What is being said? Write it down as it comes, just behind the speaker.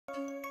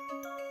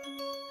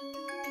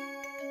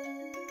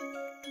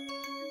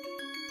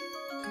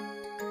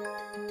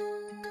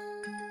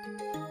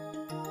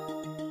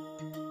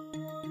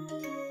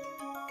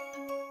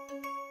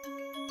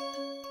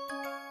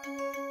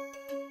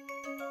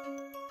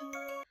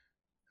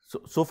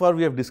So far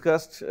we have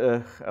discussed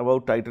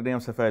about titanium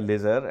sapphire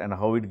laser and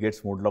how it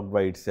gets mode locked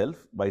by itself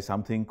by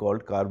something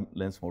called curved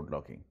lens mode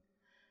locking.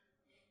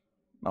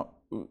 Now,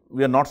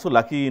 we are not so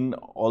lucky in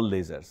all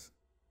lasers.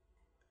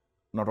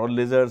 Not all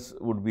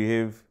lasers would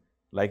behave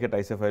like a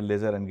tisapphire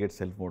laser and get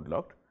self mode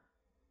locked,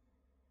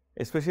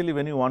 especially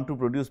when you want to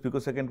produce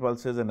picosecond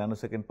pulses and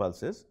nanosecond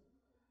pulses.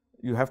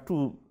 You have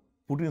to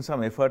put in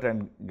some effort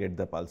and get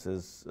the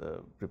pulses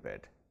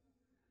prepared.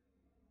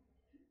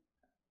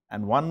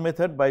 And one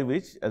method by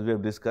which, as we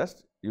have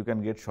discussed, you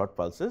can get short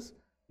pulses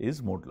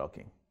is mode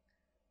locking.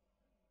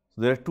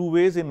 So, there are two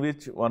ways in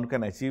which one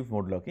can achieve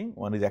mode locking.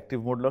 One is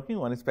active mode locking,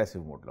 one is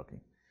passive mode locking.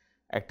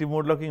 Active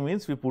mode locking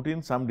means we put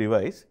in some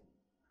device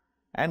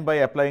and by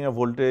applying a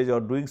voltage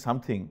or doing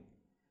something,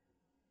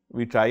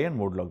 we try and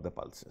mode lock the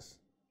pulses.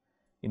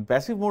 In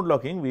passive mode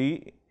locking,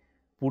 we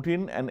put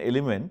in an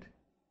element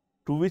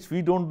to which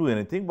we do not do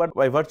anything, but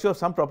by virtue of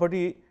some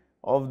property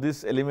of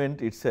this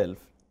element itself,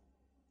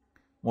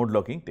 mode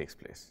locking takes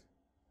place.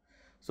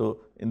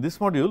 So, in this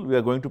module, we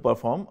are going to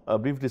perform a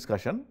brief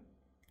discussion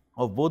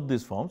of both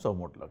these forms of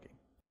mode locking.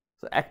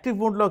 So, active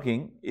mode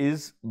locking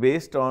is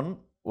based on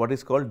what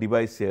is called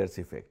device shears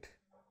effect,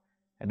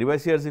 and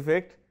device shears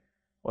effect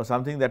was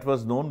something that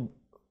was known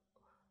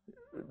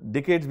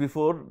decades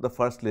before the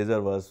first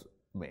laser was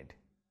made.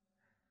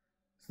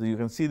 So, you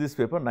can see this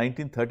paper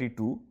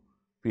 1932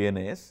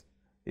 PNAS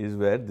is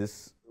where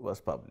this was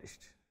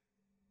published.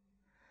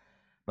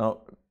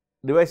 Now,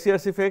 device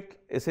shears effect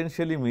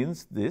essentially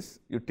means this: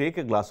 you take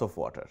a glass of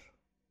water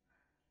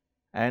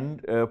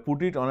and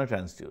put it on a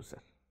transducer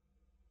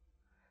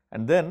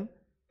and then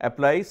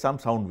apply some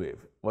sound wave.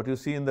 What you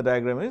see in the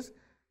diagram is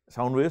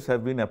sound waves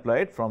have been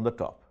applied from the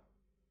top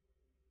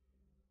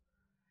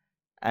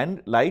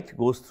and light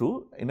goes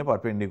through in a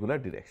perpendicular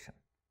direction.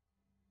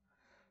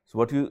 So,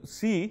 what you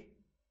see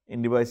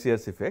in device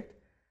shears effect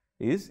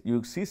is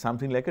you see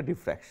something like a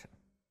diffraction.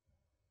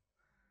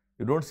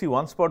 You do not see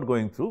one spot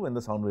going through when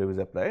the sound wave is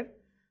applied,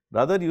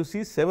 rather you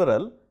see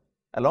several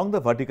along the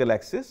vertical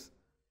axis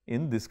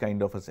in this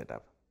kind of a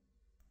setup.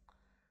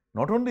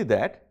 Not only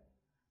that,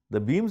 the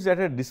beams that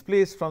are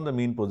displaced from the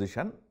mean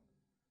position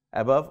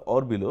above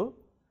or below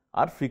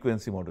are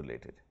frequency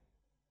modulated,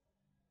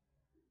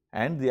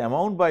 and the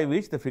amount by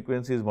which the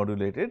frequency is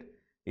modulated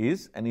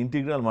is an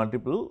integral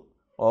multiple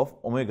of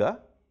omega,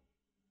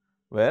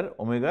 where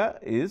omega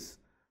is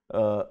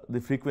the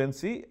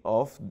frequency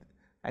of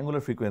angular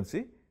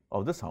frequency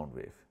of the sound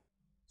wave.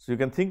 So, you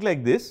can think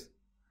like this.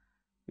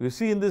 You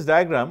see in this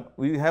diagram,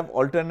 we have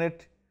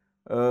alternate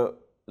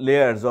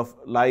layers of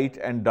light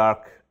and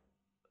dark.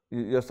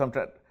 You have some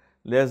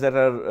layers that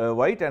are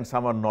white and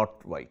some are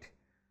not white.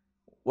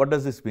 What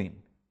does this mean?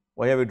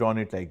 Why have we drawn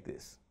it like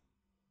this?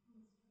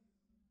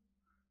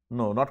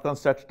 No, not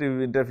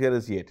constructive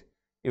interference yet,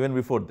 even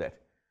before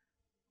that.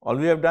 All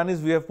we have done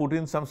is we have put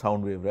in some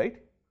sound wave,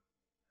 right?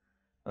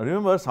 Now,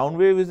 remember, sound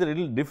wave is a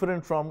little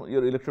different from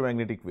your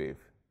electromagnetic wave.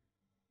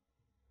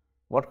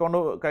 What kind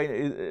of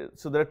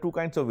so there are two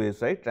kinds of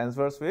waves, right?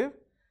 Transverse wave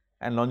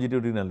and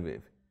longitudinal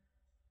wave.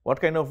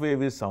 What kind of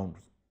wave is sound?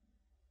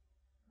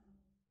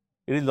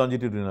 It is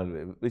longitudinal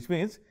wave, which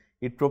means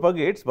it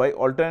propagates by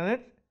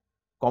alternate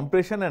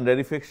compression and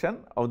rarefaction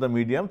of the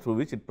medium through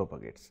which it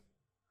propagates.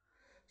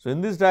 So,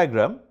 in this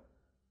diagram,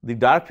 the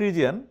dark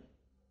region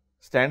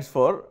stands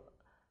for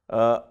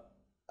an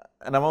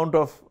amount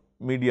of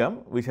medium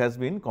which has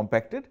been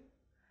compacted,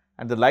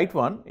 and the light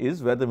one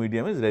is where the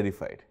medium is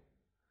rarefied.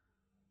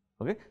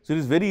 Okay. So, it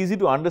is very easy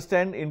to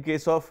understand in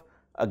case of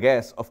a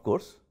gas, of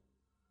course,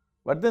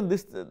 but then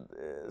this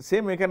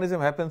same mechanism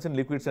happens in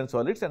liquids and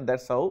solids, and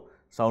that is how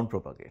sound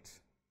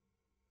propagates.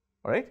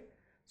 All right.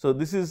 So,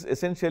 this is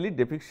essentially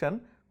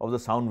depiction of the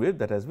sound wave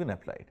that has been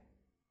applied.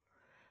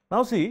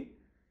 Now, see,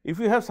 if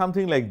you have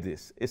something like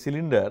this, a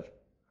cylinder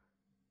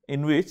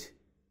in which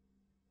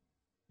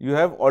you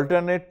have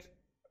alternate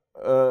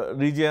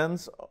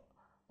regions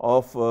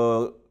of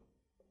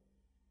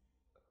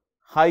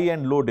high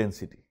and low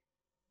density,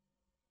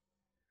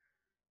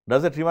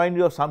 does it remind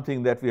you of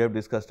something that we have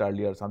discussed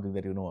earlier, something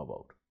that you know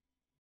about?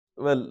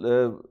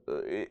 Well,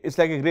 it is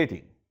like a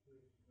grating,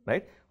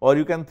 right? Or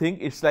you can think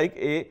it is like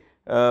a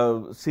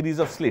series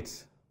of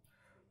slits.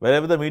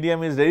 Wherever the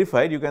medium is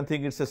rarefied, you can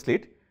think it is a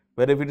slit,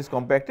 where if it is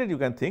compacted, you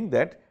can think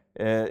that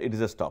it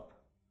is a stop.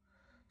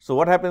 So,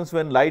 what happens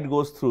when light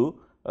goes through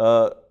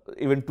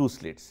even two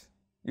slits?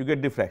 You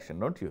get diffraction,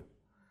 do not you?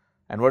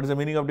 And what is the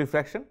meaning of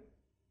diffraction?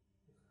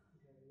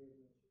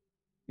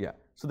 Yeah.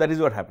 So, that is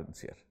what happens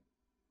here.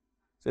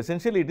 So,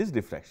 essentially it is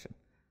diffraction.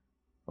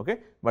 Okay.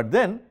 But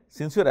then,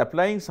 since you are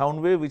applying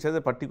sound wave which has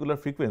a particular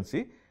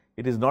frequency,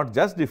 it is not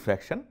just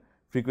diffraction,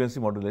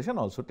 frequency modulation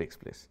also takes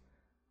place.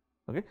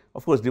 Okay.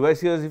 Of course, device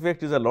shears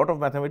effect is a lot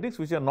of mathematics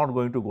which we are not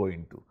going to go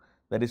into,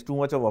 that is too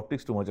much of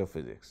optics, too much of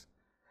physics,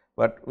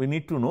 but we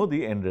need to know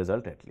the end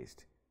result at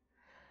least.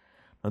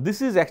 Now,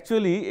 this is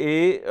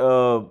actually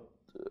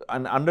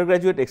an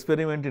undergraduate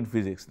experiment in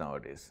physics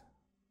nowadays.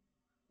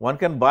 One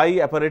can buy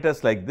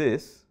apparatus like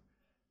this.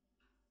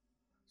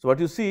 So, what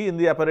you see in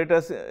the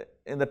apparatus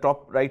in the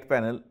top right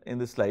panel in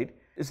this slide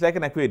is like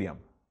an aquarium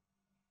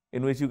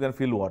in which you can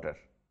fill water.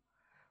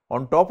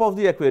 On top of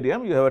the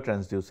aquarium, you have a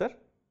transducer,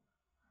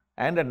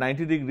 and at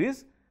 90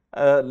 degrees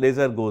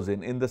laser goes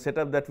in. In the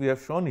setup that we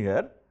have shown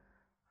here,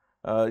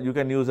 you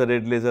can use a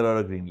red laser or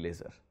a green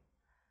laser.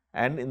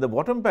 And in the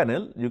bottom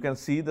panel, you can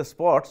see the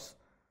spots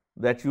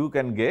that you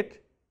can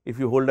get if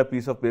you hold a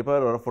piece of paper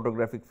or a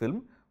photographic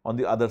film on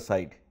the other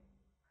side.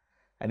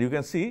 And you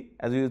can see,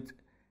 as you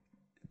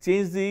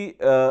change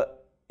the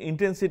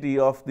intensity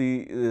of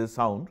the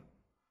sound,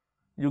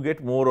 you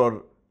get more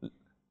or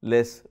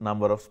less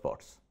number of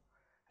spots.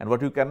 And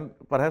what you can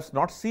perhaps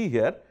not see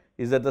here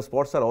is that the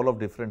spots are all of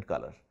different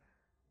color.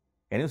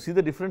 Can you see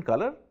the different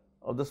color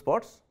of the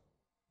spots?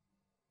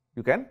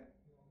 You can?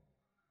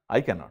 I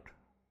cannot.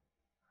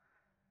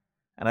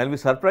 And I will be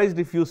surprised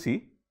if you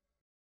see.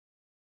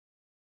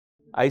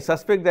 I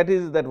suspect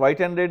that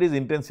white and red is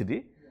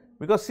intensity,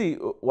 because see,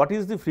 what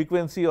is the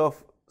frequency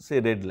of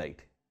say red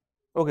light?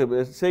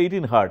 Okay, say it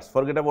in hertz,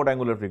 forget about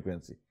angular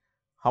frequency.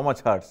 How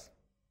much hertz?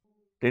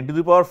 10 to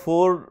the power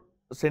 4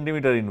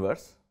 centimeter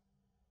inverse,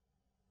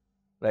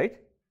 right?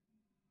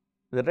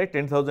 Is that right?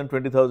 10,000,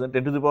 20,000,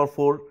 10 to the power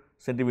 4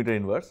 centimeter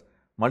inverse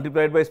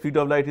multiplied by speed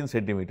of light in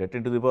centimeter,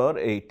 10 to the power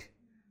 8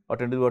 or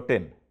 10 to the power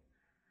 10.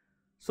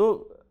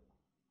 So,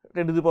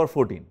 10 to the power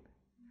 14.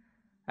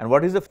 And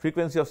what is the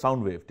frequency of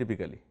sound wave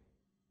typically?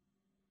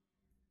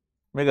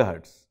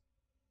 Megahertz,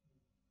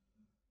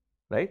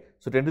 right?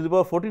 So, 10 to the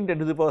power 14, 10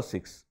 to the power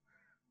 6.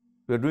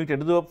 We are doing 10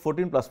 to the power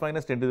 14 plus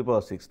minus 10 to the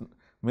power 6.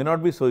 May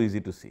not be so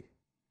easy to see.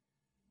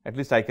 At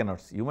least I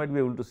cannot see. You might be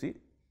able to see,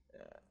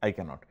 I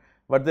cannot.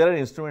 But there are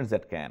instruments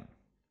that can.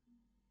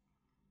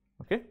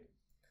 Okay.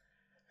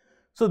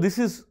 So, this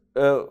is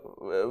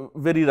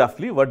very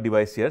roughly what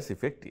device shears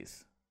effect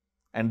is.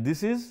 And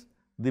this is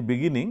the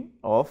beginning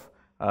of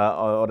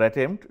or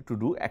attempt to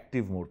do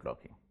active mode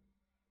locking.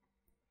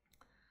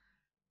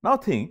 Now,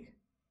 think,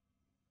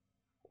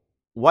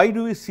 why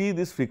do we see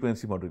this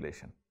frequency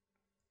modulation?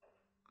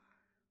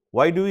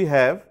 Why do we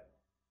have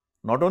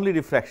not only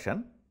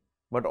diffraction,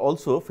 but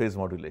also phase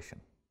modulation?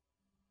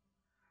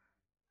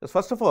 Because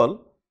first of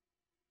all,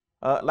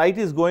 light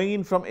is going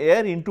in from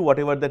air into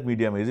whatever that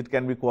medium is. It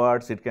can be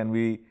quartz, it can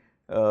be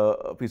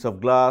a piece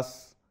of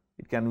glass,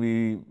 it can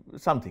be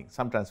something,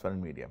 some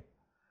transparent medium.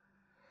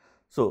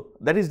 So,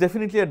 that is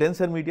definitely a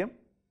denser medium,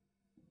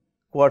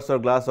 quartz or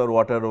glass or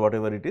water or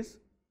whatever it is,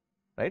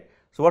 right.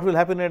 So, what will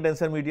happen in a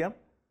denser medium?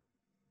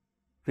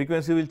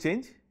 Frequency will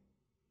change,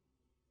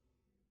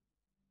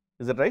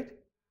 is that right?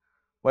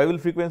 Why will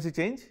frequency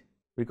change?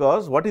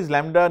 Because what is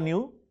lambda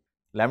nu?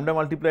 Lambda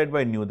multiplied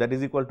by nu, that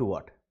is equal to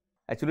what?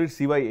 Actually, it is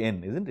C by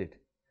n, is not it?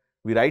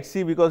 We write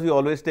C because we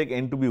always take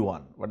n to be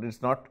 1, but it is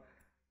not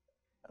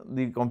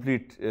the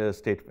complete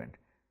statement.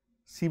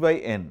 C by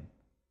n,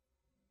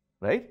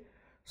 right?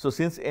 So,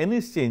 since n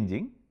is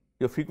changing,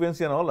 your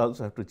frequency and all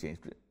also have to change,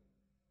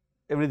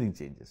 everything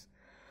changes.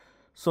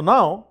 So,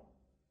 now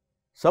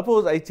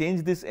suppose I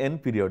change this n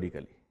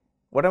periodically.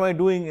 What am I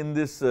doing in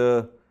this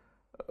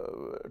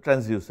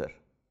transducer?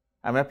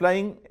 I am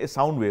applying a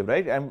sound wave,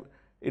 right?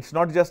 It is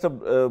not just a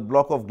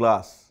block of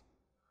glass,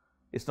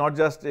 it is not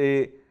just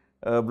a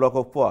block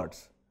of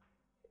quartz,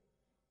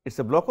 it is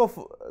a block of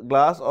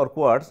glass or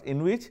quartz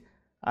in which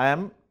I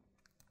am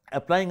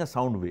applying a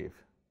sound wave.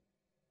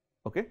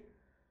 Okay.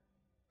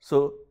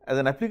 So, as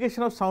an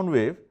application of sound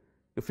wave,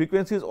 your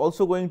frequency is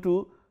also going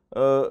to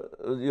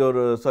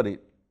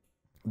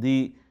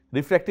the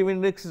refractive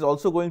index is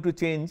also going to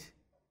change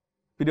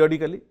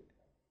periodically,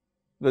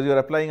 because you are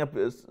applying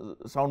a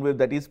sound wave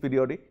that is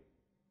periodic,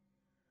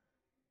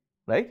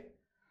 right.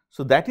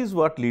 So, that is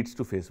what leads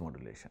to phase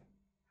modulation.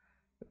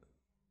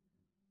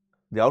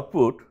 The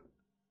output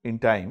in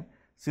time,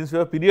 since we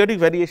have periodic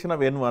variation of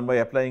n1 by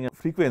applying a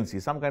frequency,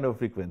 some kind of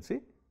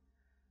frequency,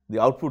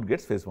 the output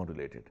gets phase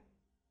modulated.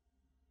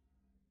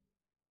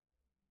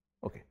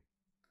 Okay.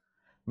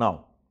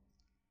 Now,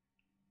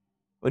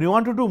 when you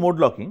want to do mode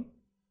locking,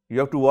 you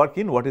have to work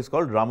in what is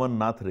called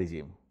Raman-Nath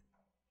regime.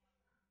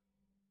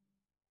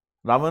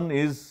 Raman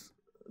is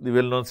the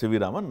well known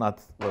CV Raman,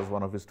 Nath was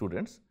one of his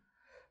students.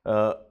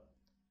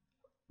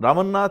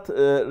 Raman-Nath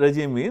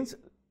regime means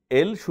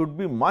L should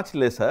be much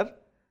lesser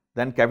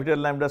than capital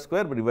lambda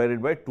square divided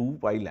by 2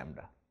 pi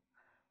lambda,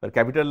 where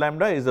capital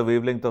lambda is the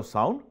wavelength of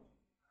sound,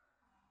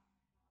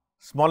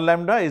 small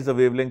lambda is the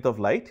wavelength of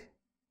light,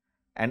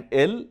 and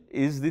L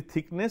is the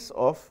thickness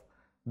of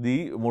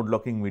the mode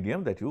locking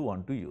medium that you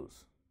want to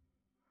use.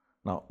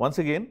 Now, once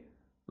again,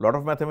 lot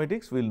of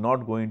mathematics will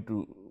not go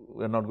into,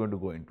 we are not going to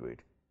go into it,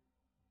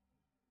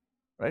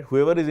 right.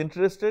 Whoever is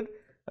interested,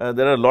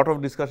 there are a lot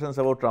of discussions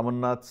about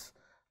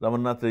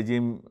Raman-Nath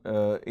regime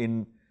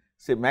in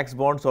say Max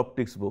Born's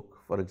optics book,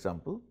 for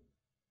example.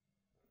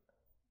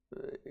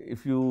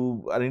 If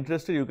you are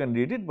interested, you can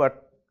read it,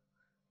 but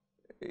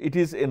it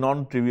is a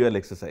non-trivial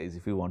exercise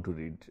if you want to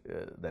read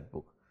that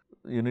book.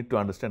 You need to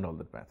understand all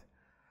that math.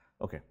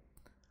 Okay.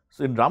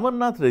 So, in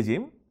Raman-Nath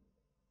regime,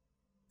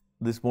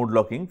 this mode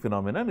locking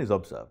phenomenon is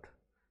observed.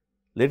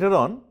 Later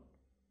on,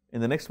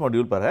 in the next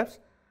module perhaps,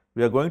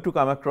 we are going to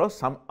come across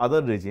some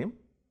other regime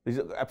which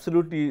is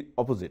absolutely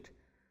opposite.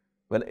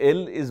 Well,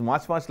 L is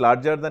much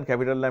larger than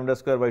capital lambda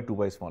square by 2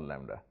 pi small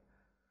lambda.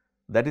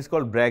 That is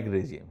called Bragg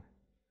regime.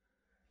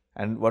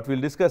 And what we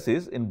will discuss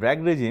is, in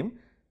Bragg regime,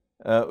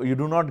 you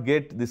do not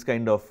get this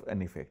kind of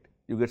an effect,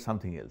 you get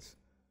something else.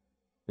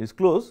 It is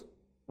close,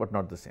 but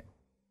not the same.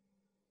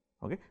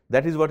 Okay.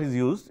 That is what is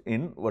used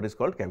in what is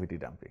called cavity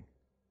damping.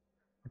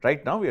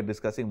 Right now, we are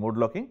discussing mode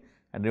locking,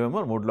 and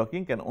remember, mode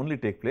locking can only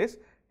take place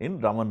in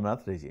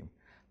Raman-Nath regime.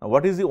 Now,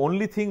 what is the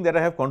only thing that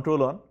I have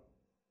control on?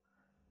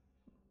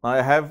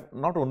 I have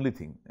not only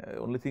thing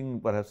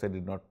perhaps I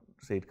did not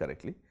say it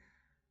correctly.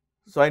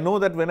 So, I know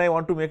that when I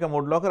want to make a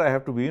mode locker, I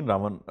have to be in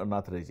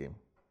Raman-Nath regime.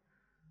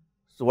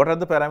 So, what are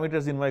the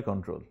parameters in my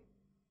control?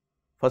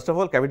 First of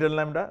all, capital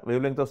lambda,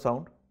 wavelength of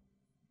sound,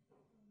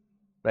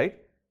 right.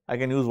 I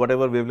can use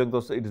whatever wavelength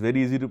of sound, it is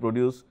very easy to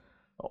produce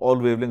all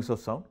wavelengths of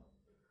sound.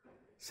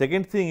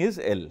 Second thing is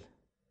L.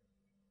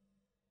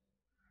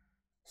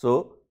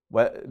 So,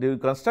 by the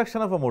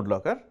construction of a mode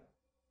locker,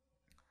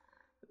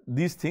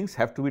 these things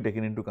have to be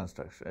taken into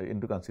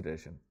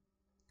consideration.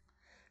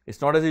 It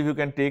is not as if you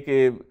can take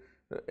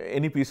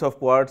any piece of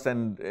quartz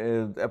and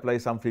apply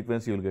some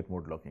frequency, you will get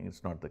mode locking. It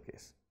is not the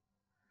case.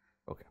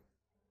 Okay.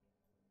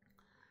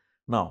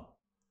 Now,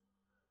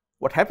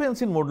 what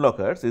happens in mode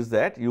lockers is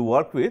that you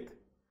work with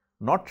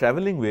not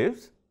travelling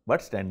waves,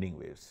 but standing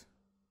waves.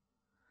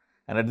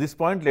 And at this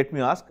point, let me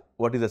ask,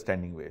 what is a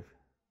standing wave?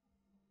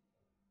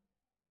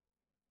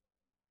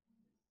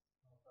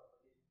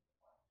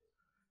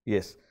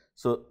 Yes.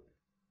 So,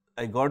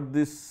 I got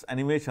this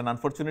animation.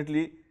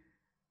 Unfortunately,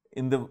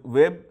 in the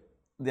web,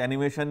 the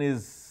animation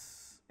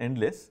is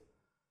endless.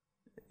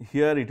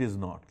 Here it is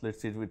not. Let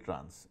us see it with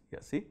trans. Yeah,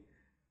 see.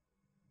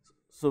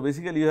 So,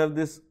 basically, you have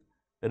this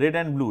red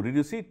and blue. Did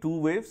you see two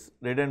waves,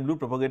 red and blue,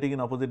 propagating in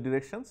opposite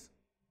directions,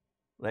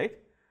 right?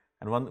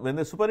 And when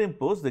they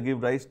superimpose, they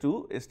give rise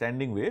to a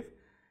standing wave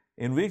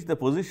in which the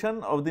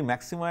position of the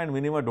maxima and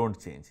minima do not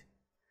change.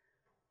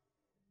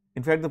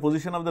 In fact, the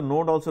position of the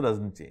node also does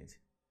not change.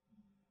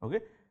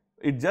 Okay?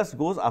 It just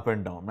goes up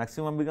and down.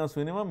 Maximum becomes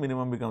minimum,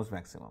 minimum becomes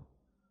maximum.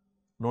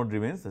 Node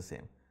remains the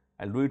same.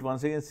 I will do it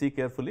once again, see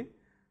carefully.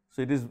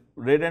 So, it is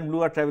red and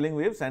blue are travelling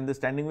waves and the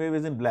standing wave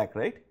is in black,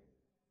 right?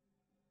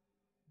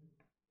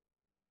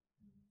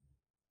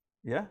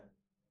 Yeah?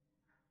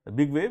 The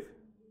big wave?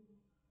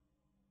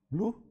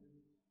 Blue?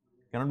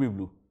 Cannot be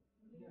blue.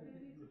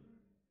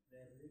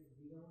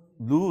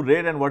 Blue,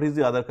 red, and what is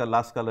the other color,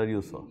 last color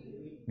you saw?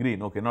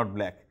 Green. Okay, not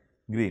black,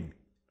 green.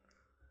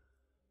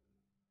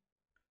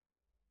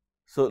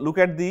 So, look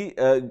at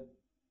the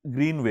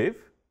green wave,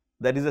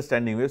 that is a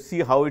standing wave. See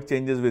how it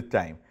changes with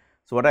time.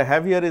 So, what I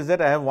have here is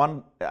that I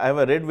have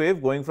a red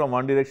wave going from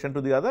one direction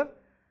to the other.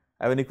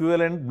 I have an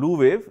equivalent blue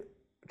wave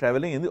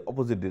travelling in the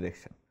opposite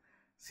direction.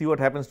 See what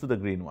happens to the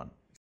green one.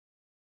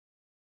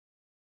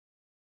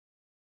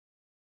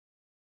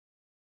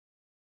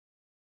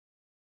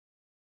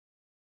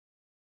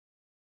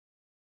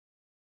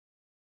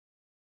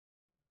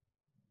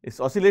 It is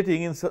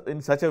oscillating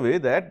in such a way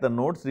that the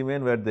nodes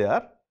remain where they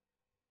are.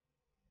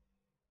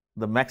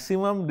 The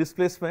maximum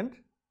displacement,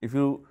 if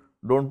you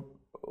do not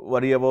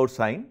worry about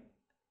sign,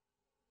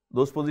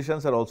 those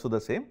positions are also the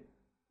same.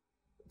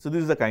 So,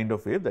 this is the kind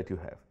of wave that you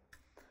have.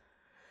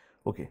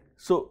 Okay.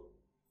 So,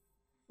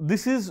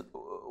 this is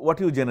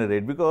what you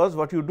generate, because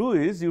what you do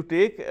is you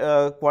take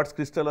a quartz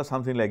crystal or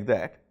something like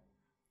that,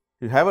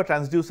 you have a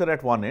transducer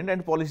at one end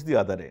and polish the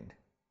other end.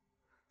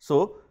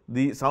 So,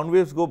 the sound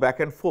waves go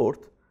back and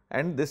forth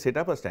and they set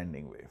up a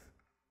standing wave,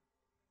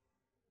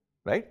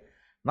 right.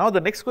 Now, the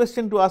next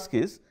question to ask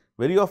is,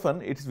 very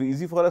often it is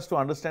easy for us to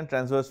understand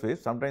transverse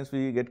waves, sometimes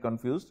we get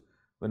confused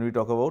when we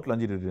talk about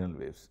longitudinal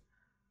waves.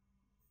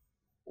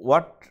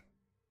 What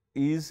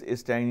is a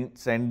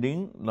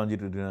standing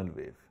longitudinal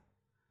wave?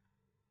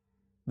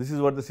 This is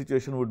what the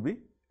situation would be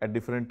at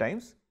different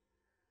times.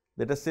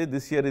 Let us say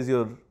this here is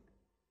your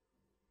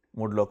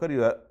mode locker,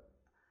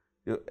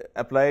 you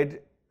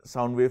applied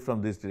sound wave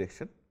from this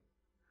direction.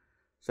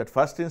 So, at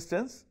first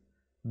instance,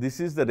 this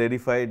is the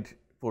rarefied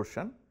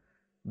portion,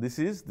 this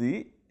is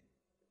the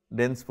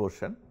dense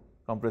portion,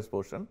 compressed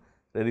portion,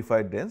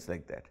 rarefied dense,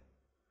 like that.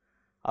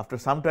 After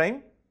some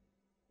time,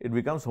 it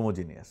becomes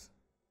homogeneous.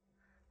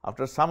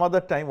 After some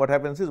other time, what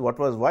happens is, what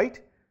was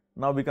white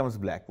now becomes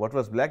black, what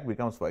was black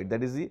becomes white.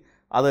 That is the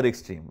other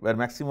extreme, where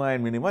maxima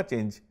and minima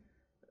change,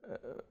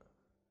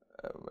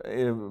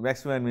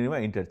 maxima and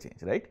minima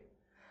interchange, right.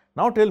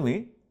 Now, tell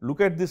me,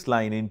 look at this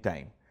line in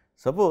time.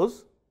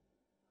 Suppose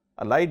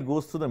a light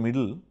goes through the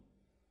middle,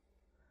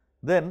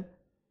 then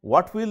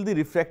what will the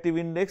refractive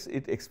index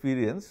it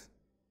experience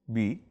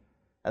be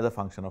as a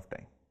function of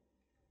time?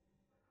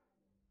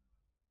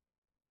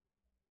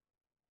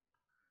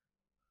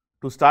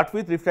 To start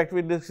with, refractive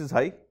index is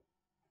high,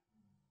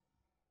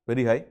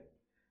 very high,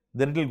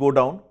 then it will go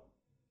down,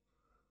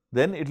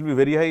 then it will be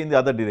very high in the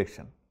other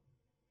direction,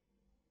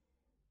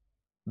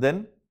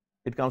 then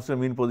it comes to a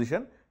mean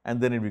position and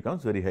then it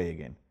becomes very high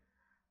again.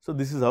 So,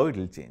 this is how it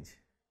will change,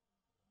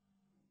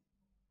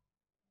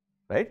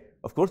 right.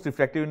 Of course,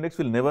 refractive index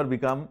will never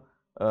become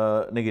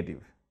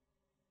negative,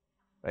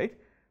 right.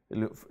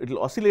 It will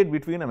oscillate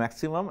between a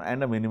maximum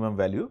and a minimum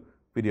value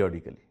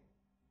periodically.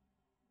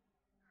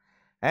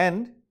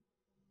 And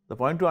the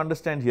point to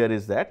understand here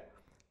is that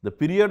the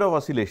period of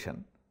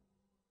oscillation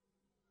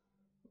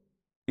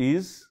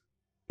is,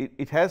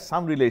 it has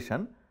some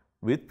relation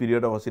with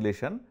period of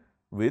oscillation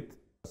with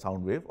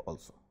sound wave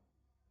also.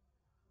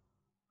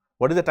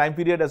 What is the time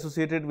period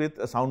associated with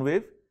a sound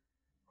wave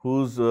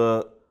whose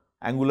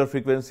angular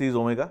frequency is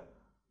omega?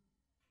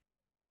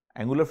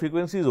 Angular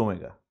frequency is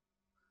omega.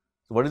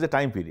 So, what is the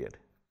time period?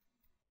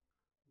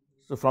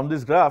 So, from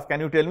this graph, can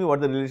you tell me what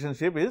the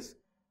relationship is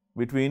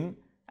between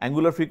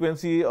angular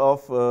frequency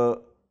of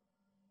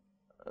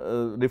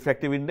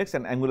refractive index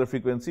and angular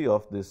frequency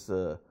of this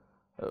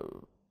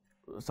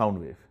sound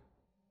wave,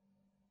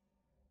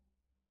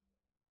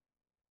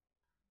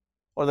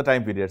 or the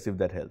time periods, if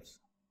that helps?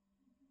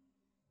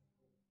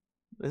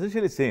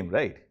 Essentially same,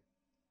 right?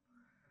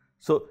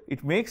 So,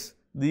 it makes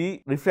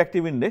the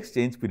refractive index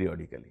change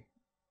periodically.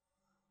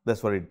 That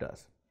is what it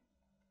does.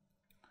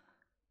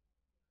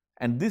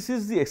 And this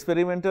is the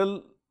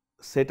experimental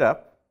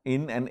setup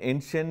in an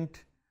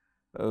ancient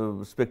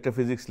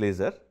spectrophysics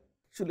laser.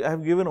 Actually, I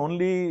have given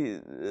only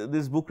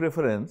this book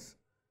reference,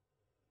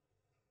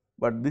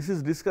 but this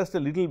is discussed a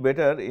little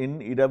better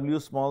in E.W.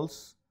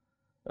 Small's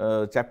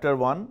chapter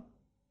 1,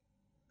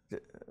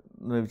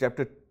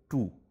 chapter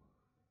 2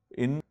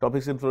 in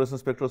Topics in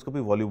Fluorescence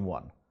Spectroscopy volume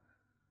 1,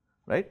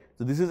 right.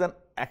 So, this is an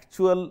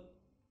actual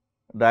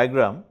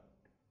diagram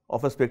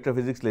of a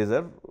spectrophysics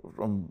laser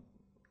from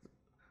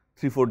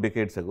 3-4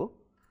 decades ago.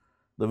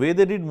 The way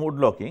they did mode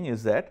locking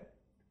is that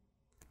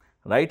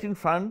right in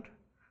front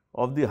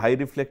of the high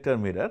reflector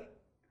mirror,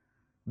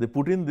 they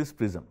put in this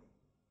prism.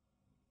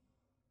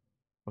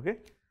 Okay.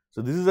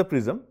 So, this is a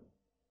prism,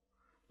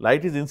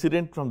 light is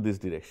incident from this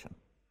direction.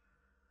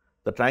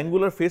 The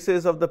triangular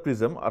faces of the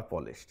prism are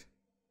polished,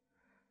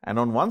 and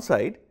on one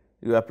side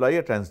you apply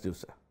a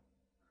transducer.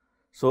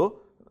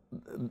 So,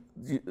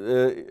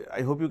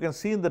 I hope you can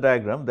see in the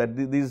diagram that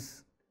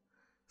these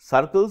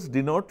circles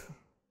denote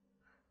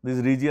these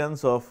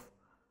regions of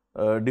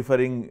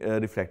differing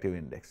refractive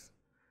index.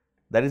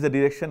 That is the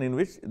direction in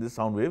which this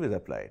sound wave is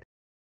applied.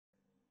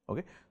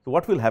 Okay. So,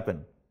 what will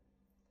happen?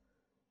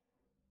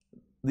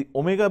 The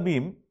omega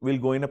beam will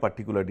go in a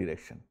particular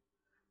direction.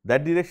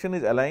 That direction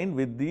is aligned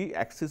with the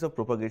axis of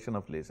propagation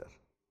of laser.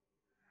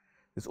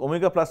 This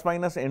omega plus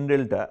minus n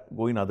delta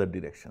go in other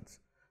directions.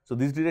 So,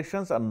 these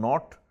directions are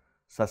not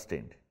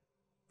sustained.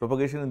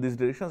 Propagation in these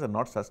directions are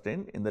not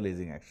sustained in the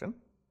lasing action.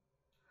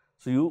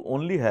 So, you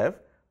only have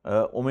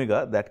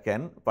omega that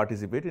can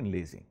participate in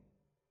lasing,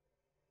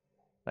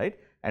 right.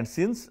 And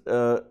since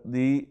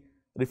the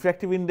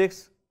refractive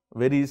index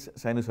varies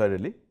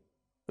sinusoidally,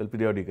 well,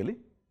 periodically,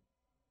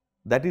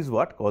 that is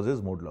what causes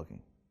mode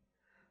locking.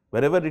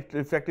 Wherever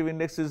refractive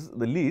index is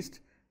the least,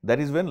 that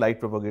is when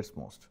light propagates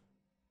most.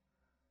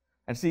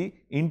 And see,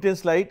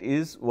 intense light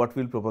is what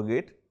will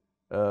propagate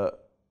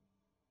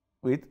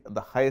with the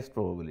highest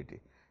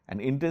probability,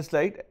 and intense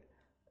light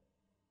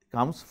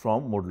comes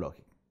from mode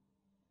locking.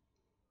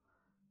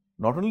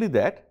 Not only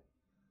that,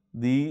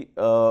 the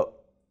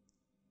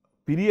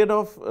period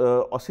of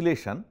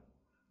oscillation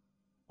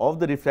of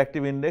the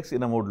refractive index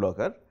in a mode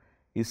locker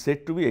is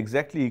said to be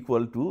exactly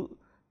equal to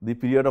the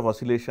period of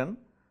oscillation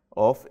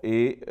of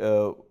a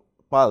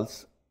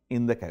pulse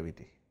in the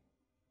cavity.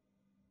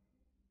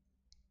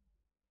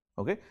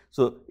 Okay.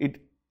 So,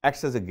 it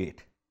acts as a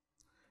gate,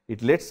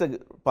 it lets a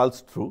pulse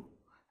through,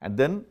 and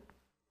then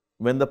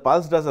when the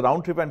pulse does a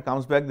round trip and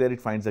comes back, there it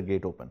finds a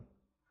gate open.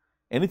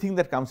 Anything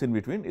that comes in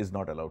between is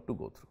not allowed to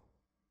go through.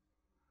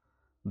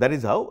 That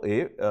is how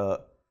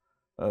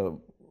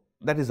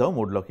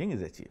mode locking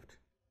is achieved.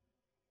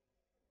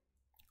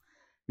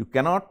 You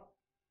cannot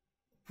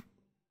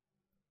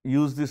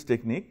use this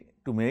technique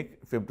to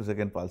make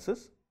femtosecond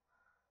pulses.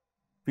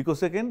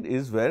 Picosecond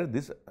is where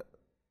this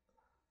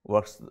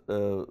works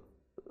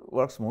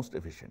most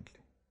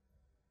efficiently,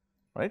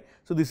 right.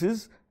 So, this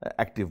is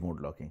active mode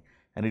locking,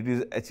 and it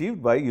is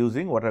achieved by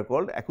using what are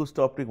called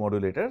acoustoptic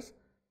modulators,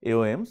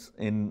 AOMs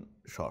in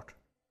short,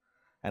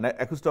 and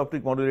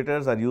acoustoptic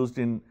modulators are used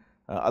in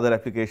other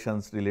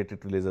applications related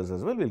to lasers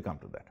as well. We will come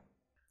to that.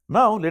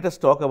 Now, let us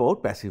talk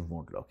about passive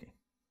mode locking.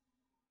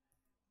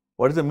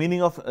 What is the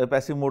meaning of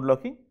passive mode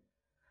locking?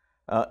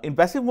 In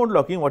passive mode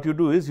locking, what you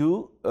do is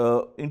you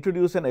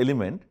introduce an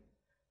element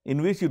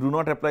in which you do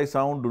not apply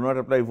sound, do not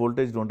apply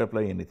voltage, do not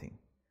apply anything.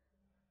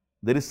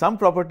 There is some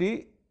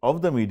property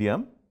of the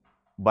medium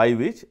by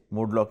which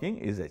mode locking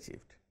is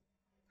achieved.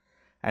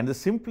 And the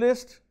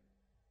simplest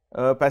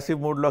passive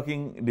mode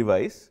locking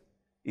device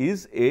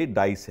is a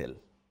dye cell,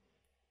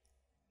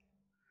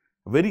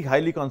 very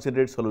highly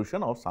concentrated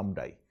solution of some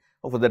dye.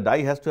 Of course, the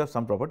dye has to have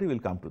some property, we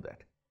will come to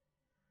that.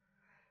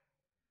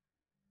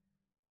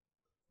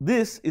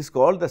 This is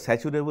called the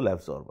saturable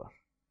absorber.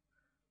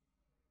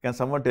 Can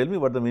someone tell me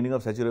what the meaning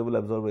of saturable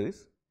absorber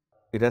is?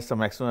 It has some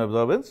maximum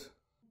absorbance.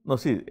 No,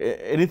 see,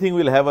 anything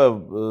will have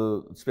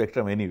a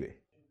spectrum anyway.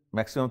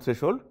 Maximum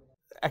threshold?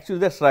 Actually,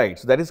 that is right.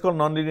 So, that is called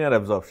nonlinear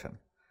absorption.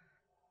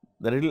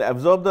 That it will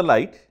absorb the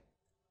light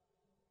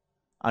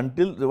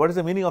until, what is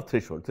the meaning of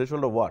threshold?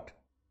 Threshold of what?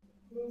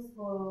 Means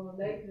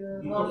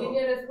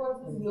nonlinear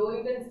response is low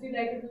intensity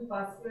light, it will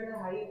pass through at a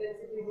high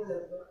intensity, it will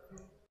absorb.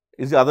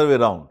 Is the other way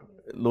around.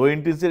 Low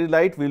intensity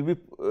light will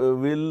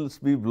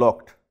be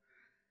blocked,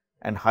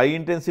 and high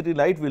intensity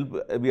light will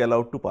be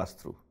allowed to pass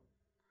through.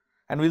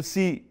 And we will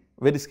see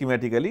very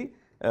schematically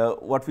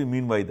what we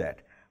mean by that.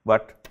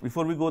 But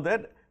before we go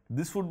there,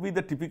 this would be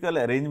the typical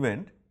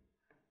arrangement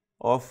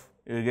of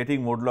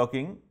getting mode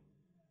locking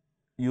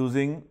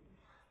using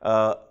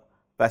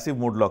passive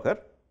mode locker.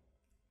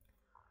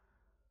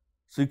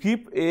 So, you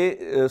keep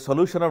a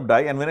solution of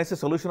dye, and when I say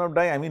solution of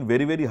dye, I mean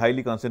very, very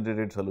highly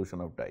concentrated solution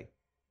of dye.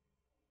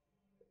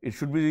 It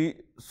should be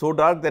so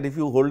dark that if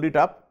you hold it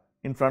up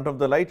in front of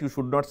the light, you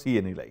should not see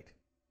any light.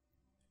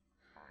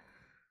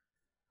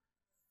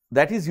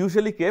 That is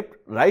usually kept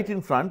right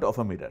in front of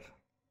a mirror,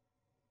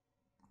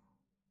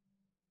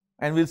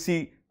 and we will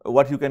see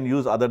what you can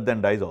use other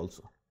than dyes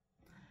also.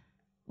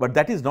 But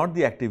that is not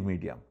the active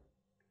medium.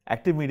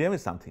 Active medium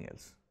is something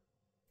else.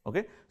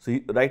 Okay? So,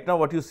 right now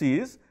what you see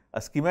is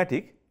a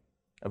schematic,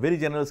 a very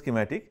general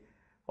schematic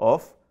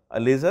of a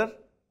laser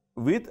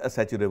with a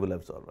saturable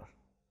absorber,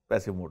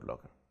 passive mode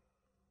locker.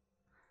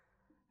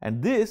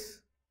 And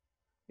this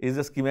is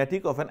a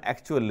schematic of an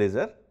actual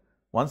laser,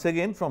 once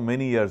again from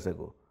many years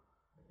ago.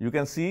 You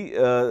can see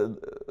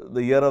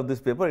the year of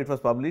this paper, it was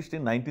published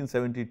in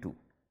 1972,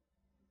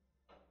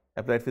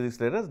 Applied Physics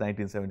Letters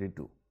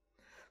 1972.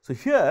 So,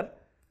 here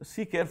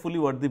see carefully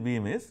what the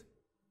beam is.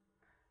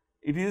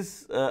 It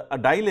is a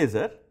dye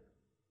laser,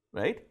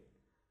 right,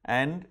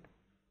 and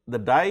the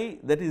dye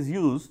that is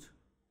used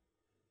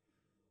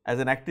as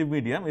an active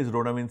medium is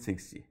rhodamine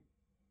 6G.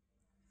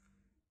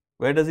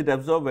 Where does it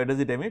absorb, where does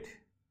it emit?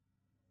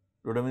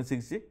 Rhodamine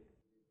 6G?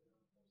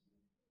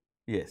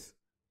 Yes.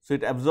 So,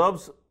 it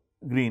absorbs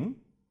green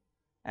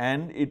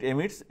and it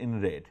emits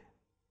in red.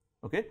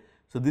 Okay.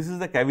 So, this is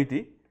the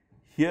cavity.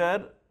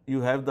 Here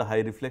you have the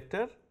high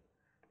reflector.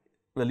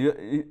 Well,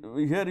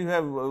 here you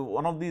have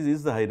one of these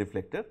is the high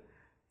reflector.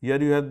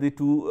 Here you have the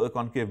two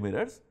concave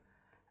mirrors,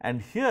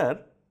 and here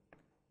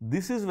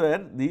this is where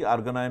the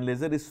argon ion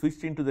laser is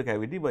switched into the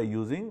cavity by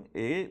using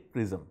a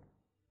prism.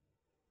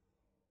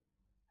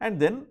 And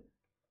then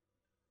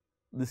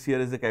this here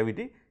is the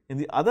cavity. In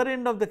the other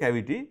end of the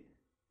cavity,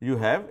 you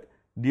have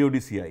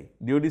DODCI.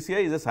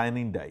 DODCI is a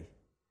cyanine dye.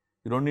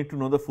 You do not need to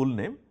know the full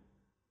name.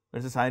 It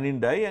is a cyanine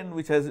dye, and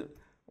which has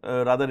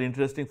rather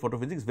interesting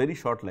photophysics, very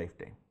short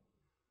lifetime.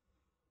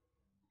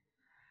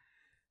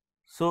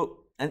 So,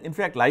 and in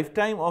fact,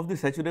 lifetime of the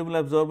saturable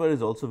absorber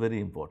is also very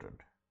important.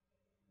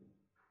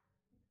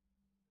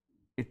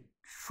 It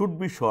should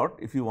be short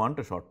if you want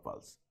a short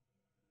pulse.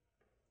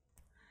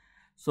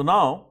 So,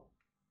 now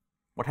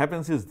what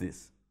happens is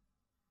this.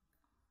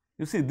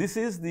 You see, this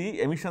is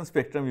the emission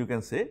spectrum, you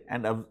can say,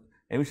 and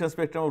emission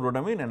spectrum of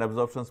rhodamine and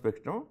absorption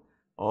spectrum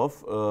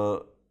of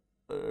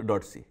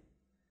dot C.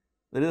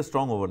 There is a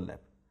strong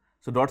overlap.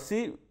 So, dot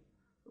C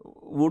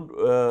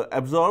would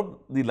absorb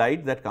the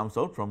light that comes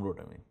out from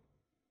rhodamine,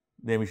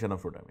 the emission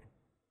of rhodamine.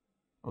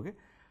 Okay.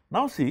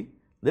 Now, see,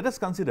 let us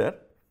consider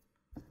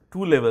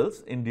two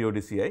levels in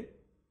DODCI,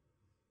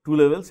 two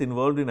levels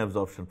involved in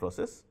absorption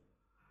process,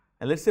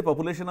 and let us say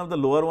population of the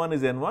lower one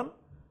is N1,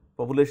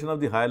 population of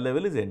the higher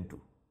level is N2.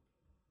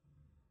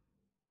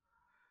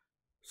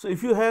 So,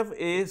 if you have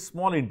a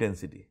small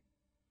intensity,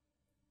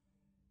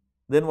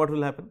 then what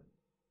will happen?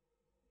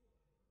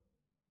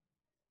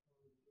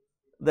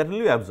 That will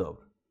be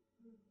absorbed,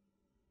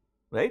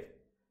 right?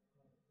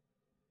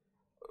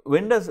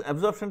 When does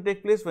absorption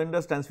take place? When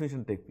does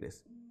transmission take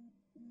place?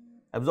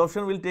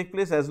 Absorption will take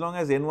place as long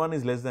as N1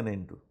 is less than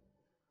N2.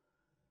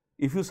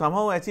 If you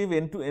somehow achieve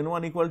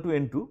N1 equal to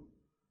N2,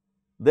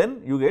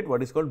 then you get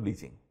what is called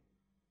bleaching.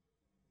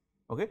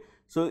 Okay.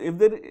 So,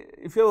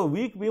 if you have a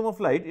weak beam of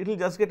light, it will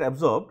just get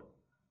absorbed,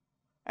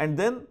 and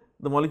then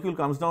the molecule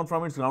comes down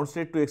from its ground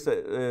state to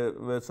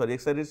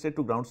excited state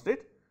to ground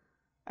state,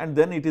 and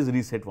then it is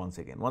reset once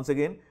again. Once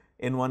again,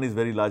 N1 is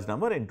very large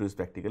number, N2 is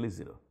practically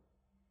 0.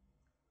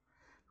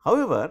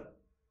 However,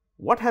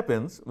 what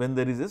happens when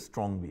there is a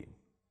strong beam?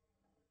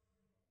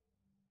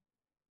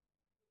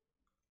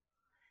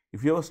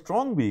 If you have a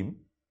strong beam,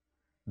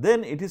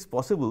 then it is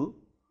possible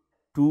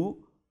to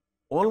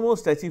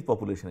almost achieve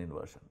population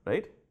inversion,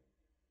 right?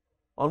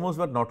 Almost,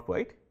 but not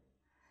quite,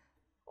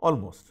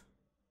 almost.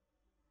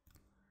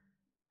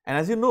 And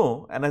as you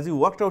know, and as you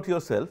worked out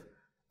yourself,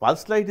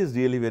 pulse light is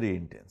really very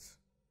intense.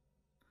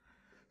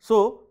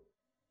 So,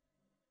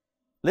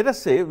 let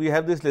us say we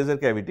have this laser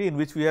cavity in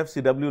which we have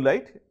CW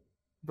light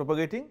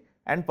propagating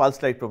and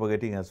pulse light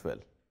propagating as well.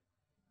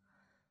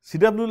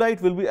 CW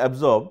light will be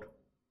absorbed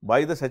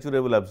by the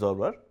saturable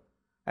absorber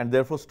and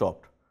therefore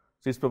stopped.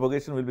 So, its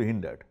propagation will be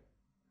hindered.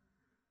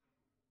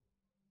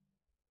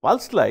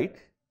 Pulse light,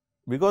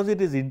 because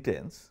it is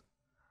intense,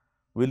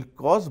 will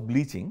cause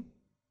bleaching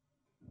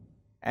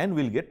and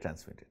will get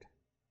transmitted.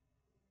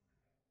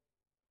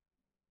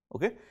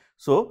 Okay.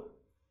 So,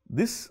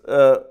 this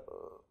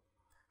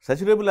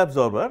saturable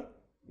absorber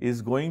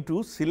is going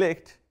to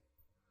select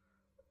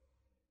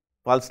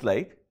pulse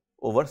light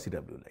over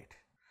CW light.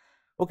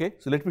 Okay,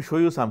 so let me show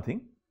you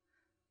something.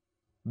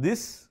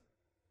 This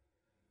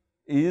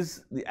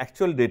is the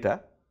actual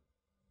data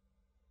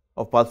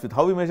of pulse width.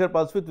 How we measure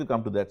pulse width, we will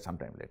come to that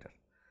sometime later.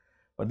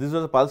 But this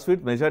was a pulse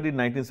width measured in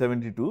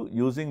 1972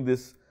 using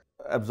this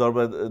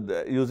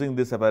absorber, using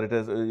this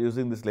apparatus,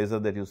 using this laser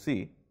that you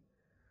see.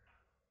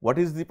 What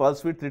is the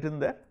pulse width written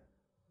there?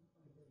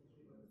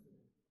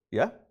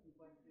 Yeah,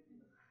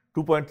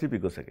 2.3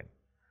 picosecond.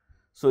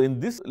 So, in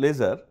this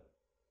laser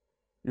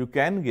you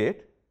can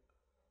get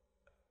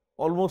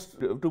almost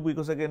 2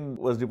 picosecond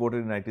was reported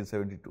in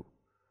 1972,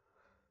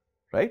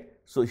 right.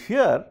 So,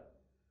 here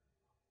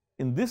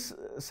in this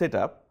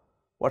setup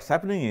what is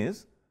happening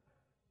is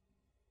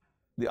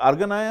the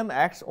argon ion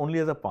acts only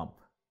as a pump.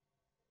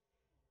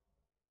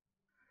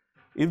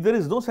 If there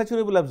is no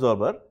saturable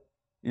absorber,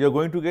 you are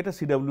going to get a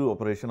CW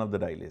operation of the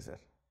dye laser.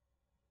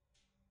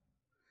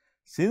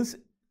 Since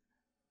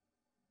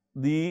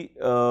the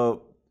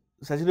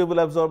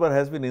saturable absorber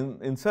has been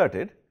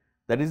inserted,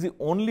 that is the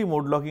only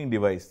mode locking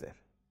device there.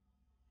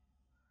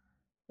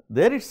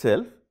 There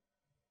itself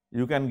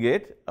you can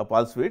get a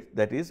pulse width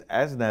that is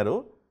as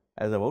narrow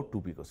as about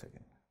 2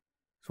 picosecond.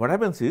 So, what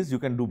happens is you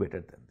can do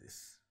better than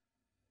this.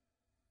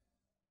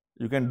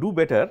 You can do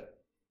better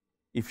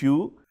if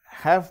you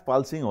have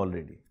pulsing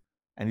already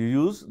and you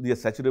use the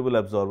saturable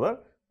absorber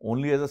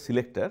only as a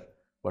selector,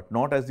 but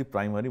not as the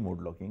primary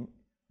mode locking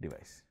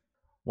device.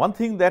 One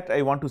thing that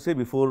I want to say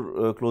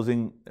before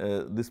closing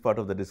this part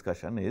of the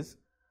discussion is,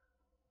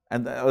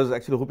 and I was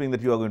actually hoping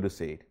that you are going to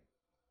say it.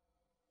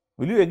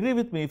 Will you agree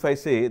with me if I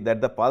say that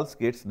the pulse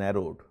gets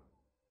narrowed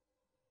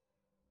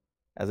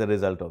as a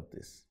result of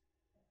this?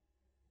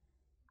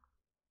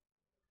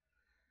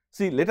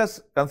 See, let us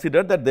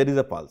consider that there is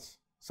a pulse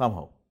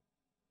somehow.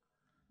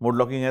 Mode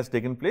locking has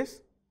taken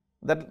place,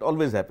 that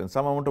always happens,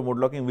 some amount of mode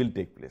locking will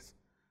take place.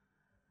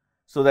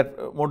 So,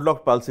 that mode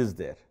locked pulse is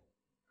there.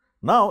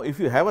 Now, if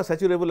you have a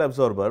saturable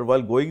absorber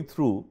while going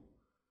through,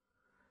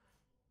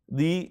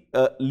 the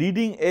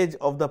leading edge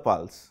of the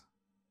pulse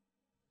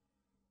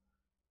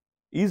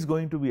is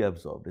going to be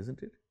absorbed, is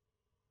not it?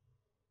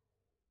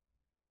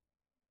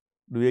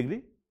 Do we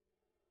agree?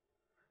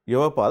 You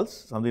have a pulse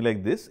something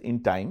like this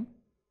in time,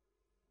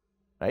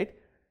 right.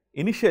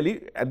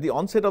 Initially at the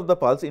onset of the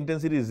pulse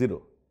intensity is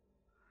 0,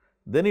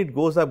 then it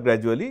goes up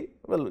gradually,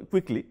 well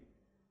quickly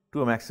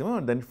to a maximum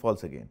and then it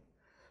falls again.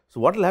 So,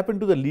 what will happen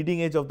to the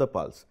leading edge of the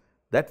pulse?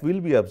 That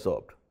will be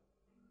absorbed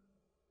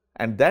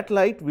and that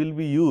light will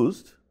be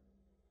used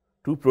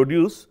to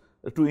produce,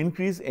 to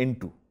increase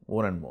N2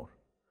 more and more.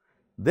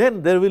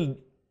 Then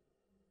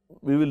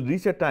we will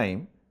reach a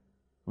time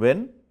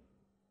when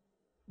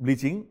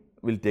bleaching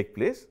will take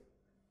place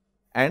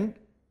and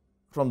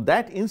from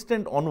that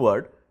instant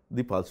onward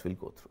the pulse will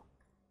go through.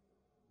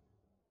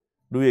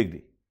 Do we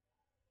agree?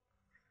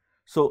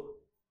 So,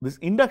 this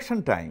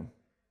induction time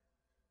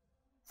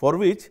for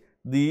which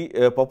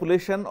the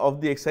population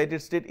of the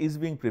excited state is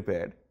being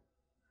prepared,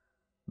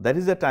 that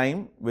is a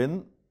time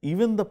when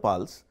even the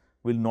pulse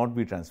will not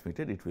be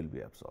transmitted, it will be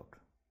absorbed.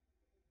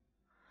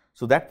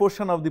 So, that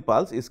portion of the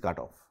pulse is cut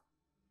off.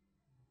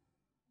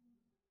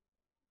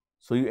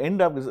 So, you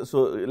end up,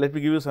 so let me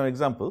give you some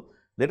example.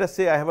 Let us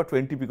say I have a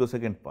 20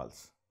 picosecond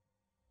pulse,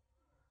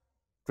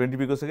 20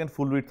 picosecond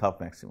full width half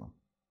maximum.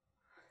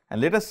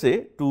 And let us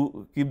say,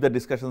 to keep the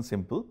discussion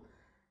simple,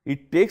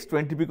 it takes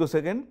 20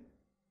 picosecond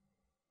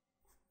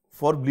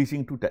for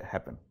bleaching to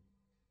happen.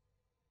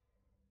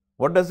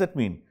 What does that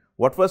mean?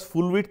 What was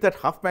full width at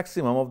half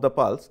maximum of the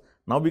pulse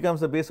now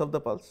becomes the base of the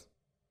pulse.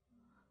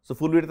 So,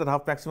 full width at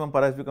half maximum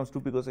perhaps becomes 2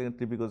 picosecond,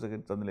 3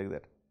 picosecond, something like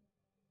that.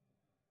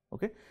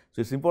 Okay. So,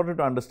 it is important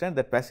to understand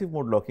that passive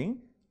mode locking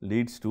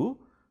leads to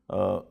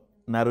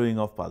narrowing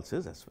of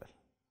pulses as well.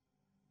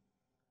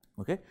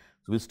 Okay.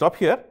 So, we will stop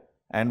here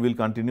and we will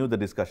continue the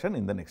discussion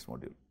in the next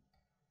module.